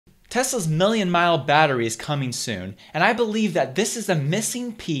Tesla's million-mile battery is coming soon, and I believe that this is a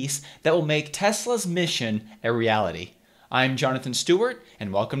missing piece that will make Tesla's mission a reality. I'm Jonathan Stewart,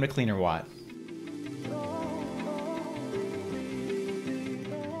 and welcome to Cleanerwatt.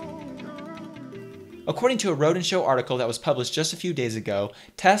 According to a Road & Show article that was published just a few days ago,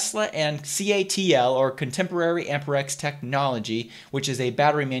 Tesla and CATL, or Contemporary Amperex Technology, which is a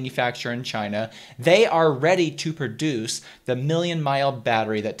battery manufacturer in China, they are ready to produce the million-mile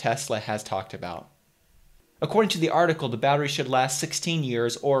battery that Tesla has talked about. According to the article, the battery should last 16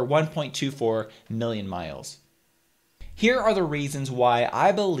 years or 1.24 million miles. Here are the reasons why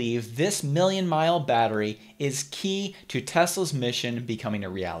I believe this million-mile battery is key to Tesla's mission becoming a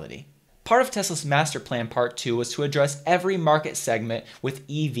reality. Part of Tesla's master plan part 2 was to address every market segment with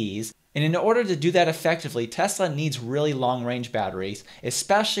EVs, and in order to do that effectively, Tesla needs really long-range batteries,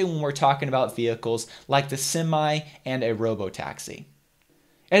 especially when we're talking about vehicles like the Semi and a robo-taxi.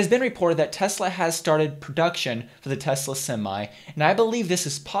 It has been reported that Tesla has started production for the Tesla Semi, and I believe this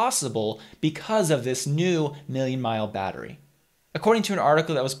is possible because of this new million-mile battery. According to an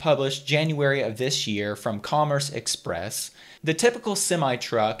article that was published January of this year from Commerce Express, the typical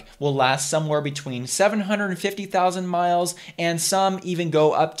semi-truck will last somewhere between 750,000 miles and some even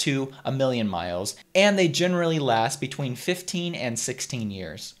go up to 1,000,000 miles, and they generally last between 15 and 16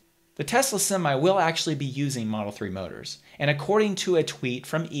 years. The Tesla Semi will actually be using Model 3 motors, and according to a tweet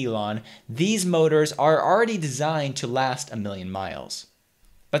from Elon, these motors are already designed to last 1,000,000 miles.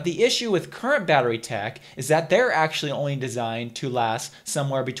 But the issue with current battery tech is that they're actually only designed to last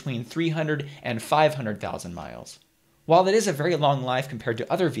somewhere between 300 and 500,000 miles. While that is a very long life compared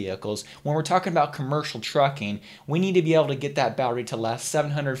to other vehicles, when we're talking about commercial trucking, we need to be able to get that battery to last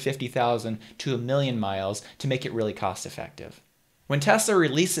 750,000 to 1,000,000 miles to make it really cost effective. When Tesla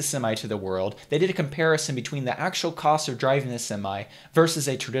released the Semi to the world, they did a comparison between the actual cost of driving the Semi versus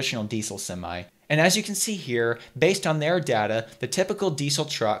a traditional diesel Semi. And as you can see here, based on their data, the typical diesel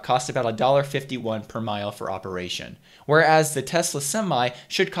truck costs about $1.51 per mile for operation, whereas the Tesla Semi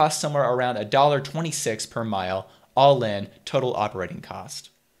should cost somewhere around $1.26 per mile, all in total operating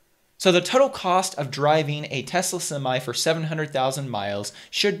cost. So the total cost of driving a Tesla Semi for 700,000 miles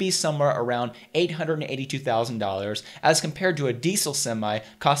should be somewhere around $882,000 as compared to a diesel Semi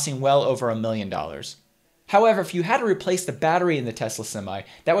costing well over $1,000,000. However, if you had to replace the battery in the Tesla Semi,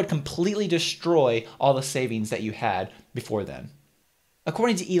 that would completely destroy all the savings that you had before then.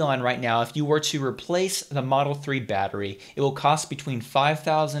 According to Elon right now, if you were to replace the Model 3 battery, it will cost between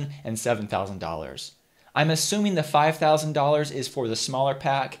 $5,000 and $7,000. I'm assuming the $5,000 is for the smaller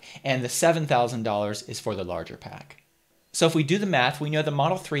pack and the $7,000 is for the larger pack. So if we do the math, we know the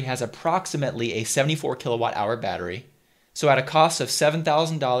Model 3 has approximately a 74 kilowatt hour battery. So at a cost of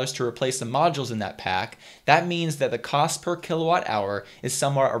 $7,000 to replace the modules in that pack, that means that the cost per kilowatt hour is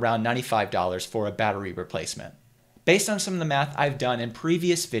somewhere around $95 for a battery replacement. Based on some of the math I've done in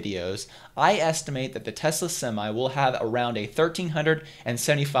previous videos, I estimate that the Tesla Semi will have around a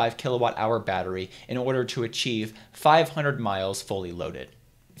 1,375 kilowatt hour battery in order to achieve 500 miles fully loaded.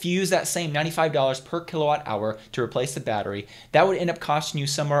 If you use that same $95 per kilowatt hour to replace the battery, that would end up costing you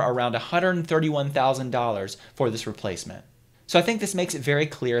somewhere around $131,000 for this replacement. So I think this makes it very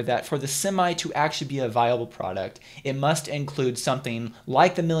clear that for the Semi to actually be a viable product, it must include something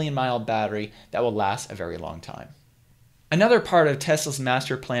like the million-mile battery that will last a very long time. Another part of Tesla's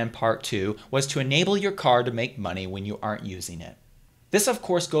master plan part 2 was to enable your car to make money when you aren't using it. This of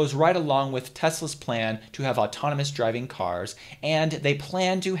course goes right along with Tesla's plan to have autonomous driving cars, and they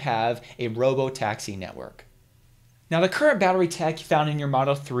plan to have a robo-taxi network. Now the current battery tech found in your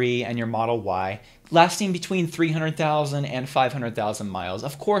Model 3 and your Model Y, lasting between 300,000 and 500,000 miles,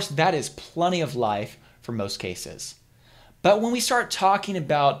 of course that is plenty of life for most cases. But when we start talking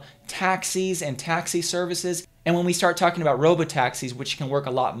about taxis and taxi services, and when we start talking about robo-taxis, which can work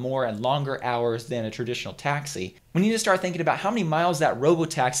a lot more and longer hours than a traditional taxi, we need to start thinking about how many miles that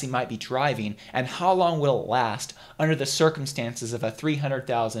robo-taxi might be driving and how long will it last under the circumstances of a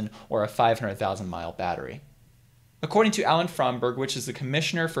 300,000 or a 500,000 mile battery. According to Alan Fromberg, which is the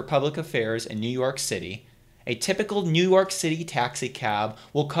Commissioner for Public Affairs in New York City, a typical New York City taxi cab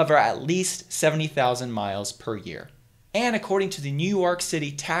will cover at least 70,000 miles per year. And according to the New York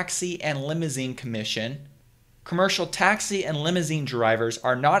City Taxi and Limousine Commission, commercial taxi and limousine drivers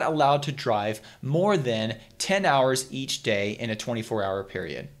are not allowed to drive more than 10 hours each day in a 24-hour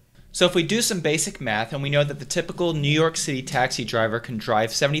period. So if we do some basic math, and we know that the typical New York City taxi driver can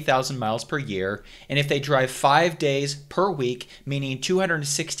drive 70,000 miles per year, and if they drive 5 days per week, meaning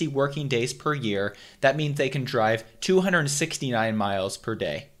 260 working days per year, that means they can drive 269 miles per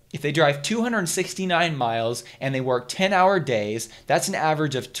day. If they drive 269 miles and they work 10-hour days, that's an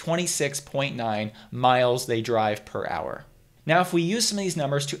average of 26.9 miles they drive per hour. Now, if we use some of these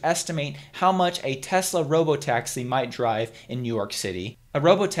numbers to estimate how much a Tesla robotaxi might drive in New York City, a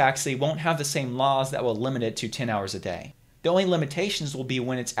robotaxi won't have the same laws that will limit it to 10 hours a day. The only limitations will be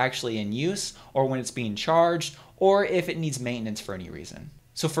when it's actually in use, or when it's being charged, or if it needs maintenance for any reason.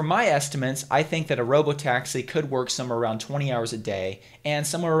 So for my estimates, I think that a robotaxi could work somewhere around 20 hours a day and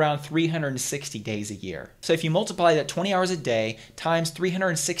somewhere around 360 days a year. So if you multiply that 20 hours a day times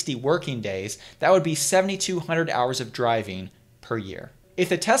 360 working days, that would be 7,200 hours of driving per year. If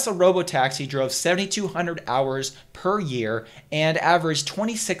the Tesla robotaxi drove 7,200 hours per year and averaged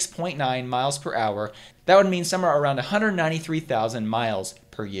 26.9 miles per hour, that would mean somewhere around 193,000 miles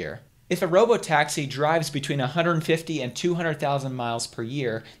per year. If a robotaxi drives between 150 and 200,000 miles per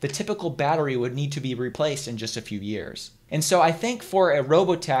year, the typical battery would need to be replaced in just a few years. And so I think for a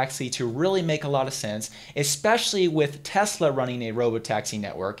robotaxi to really make a lot of sense, especially with Tesla running a robotaxi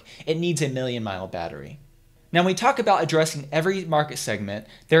network, it needs a 1,000,000-mile battery. Now, when we talk about addressing every market segment,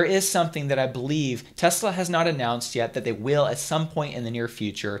 there is something that I believe Tesla has not announced yet that they will at some point in the near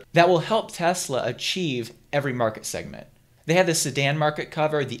future that will help Tesla achieve every market segment. They have the sedan market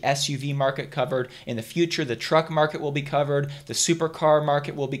covered, the SUV market covered. In the future, the truck market will be covered, the supercar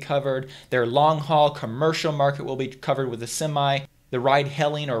market will be covered, their long-haul commercial market will be covered with a semi. The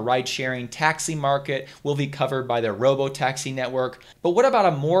ride-hailing or ride-sharing taxi market will be covered by their robo-taxi network. But what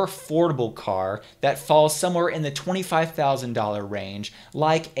about a more affordable car that falls somewhere in the $25,000 range,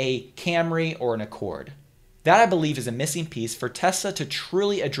 like a Camry or an Accord? That, I believe, is a missing piece for Tesla to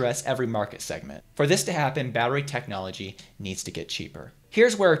truly address every market segment. For this to happen, battery technology needs to get cheaper.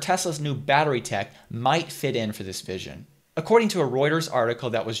 Here's where Tesla's new battery tech might fit in for this vision. According to a Reuters article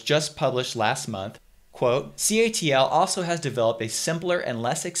that was just published last month, quote, CATL also has developed a simpler and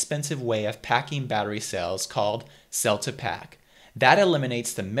less expensive way of packing battery cells called cell-to-pack. That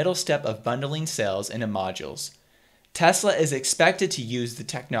eliminates the middle step of bundling cells into modules. Tesla is expected to use the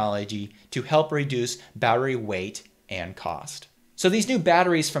technology to help reduce battery weight and cost. So these new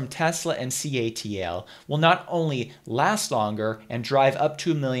batteries from Tesla and CATL will not only last longer and drive up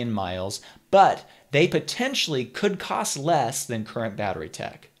to 1,000,000 miles, but they potentially could cost less than current battery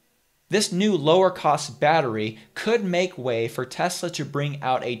tech. This new lower cost battery could make way for Tesla to bring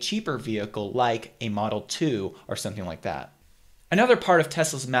out a cheaper vehicle like a Model 2 or something like that. Another part of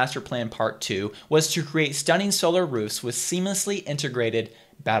Tesla's Master Plan Part 2 was to create stunning solar roofs with seamlessly integrated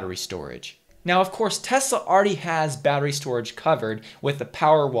battery storage. Now, of course, Tesla already has battery storage covered with the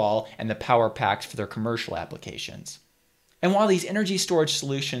Powerwall and the Power Packs for their commercial applications. And while these energy storage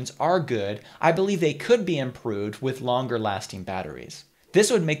solutions are good, I believe they could be improved with longer lasting batteries.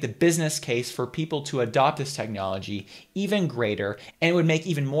 This would make the business case for people to adopt this technology even greater, and it would make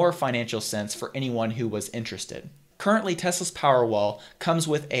even more financial sense for anyone who was interested. Currently, Tesla's Powerwall comes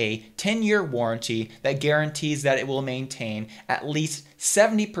with a 10-year warranty that guarantees that it will maintain at least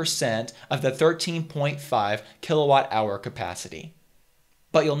 70% of the 13.5 kilowatt hour capacity.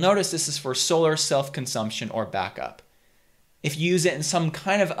 But you'll notice this is for solar self-consumption or backup. If you use it in some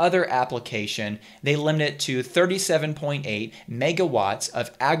kind of other application, they limit it to 37.8 megawatts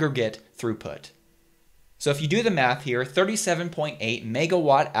of aggregate throughput. So if you do the math here, 37.8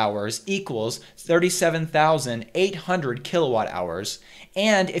 megawatt hours equals 37,800 kilowatt hours.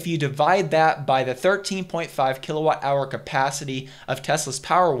 And if you divide that by the 13.5 kilowatt hour capacity of Tesla's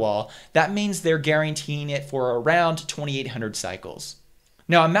Powerwall, that means they're guaranteeing it for around 2,800 cycles.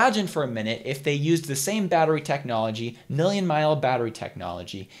 Now imagine for a minute if they used the same battery technology, 1,000,000-mile battery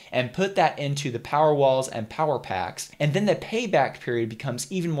technology, and put that into the Powerwalls and Power Packs, and then the payback period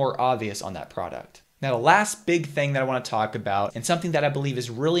becomes even more obvious on that product. Now, the last big thing that I want to talk about, and something that I believe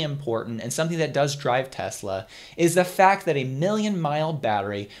is really important and something that does drive Tesla, is the fact that a 1,000,000-mile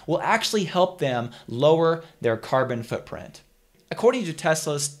battery will actually help them lower their carbon footprint. According to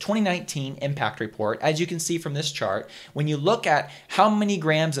Tesla's 2019 impact report, as you can see from this chart, when you look at how many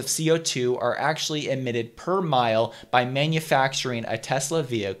grams of CO2 are actually emitted per mile by manufacturing a Tesla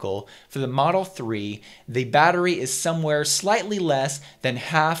vehicle, for the Model 3, the battery is somewhere slightly less than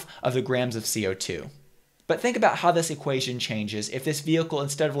half of the grams of CO2. But think about how this equation changes if this vehicle,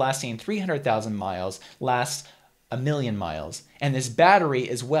 instead of lasting 300,000 miles, lasts 1,000,000 miles, and this battery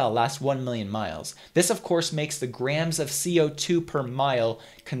as well lasts 1,000,000 miles. This of course makes the grams of CO2 per mile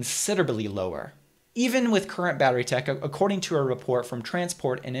considerably lower. Even with current battery tech, according to a report from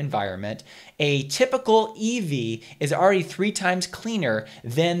Transport and Environment, a typical EV is already 3 times cleaner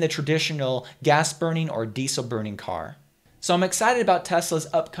than the traditional gas burning or diesel burning car. So I'm excited about Tesla's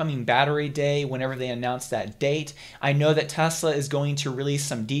upcoming battery day whenever they announce that date. I know that Tesla is going to release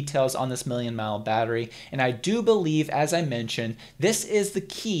some details on this million-mile battery, and I do believe, as I mentioned, this is the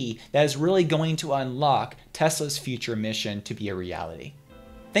key that is really going to unlock Tesla's future mission to be a reality.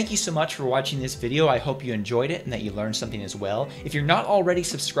 Thank you so much for watching this video. I hope you enjoyed it and that you learned something as well. If you're not already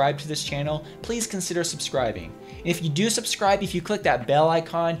subscribed to this channel, please consider subscribing. And if you do subscribe, if you click that bell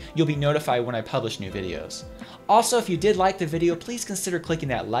icon, you'll be notified when I publish new videos. Also, if you did like the video, please consider clicking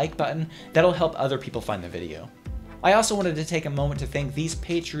that like button. That'll help other people find the video. I also wanted to take a moment to thank these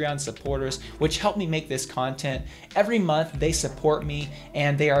Patreon supporters, which help me make this content. Every month, they support me,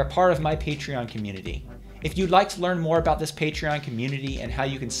 and they are a part of my Patreon community. If you'd like to learn more about this Patreon community and how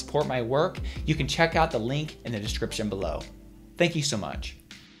you can support my work, you can check out the link in the description below. Thank you so much.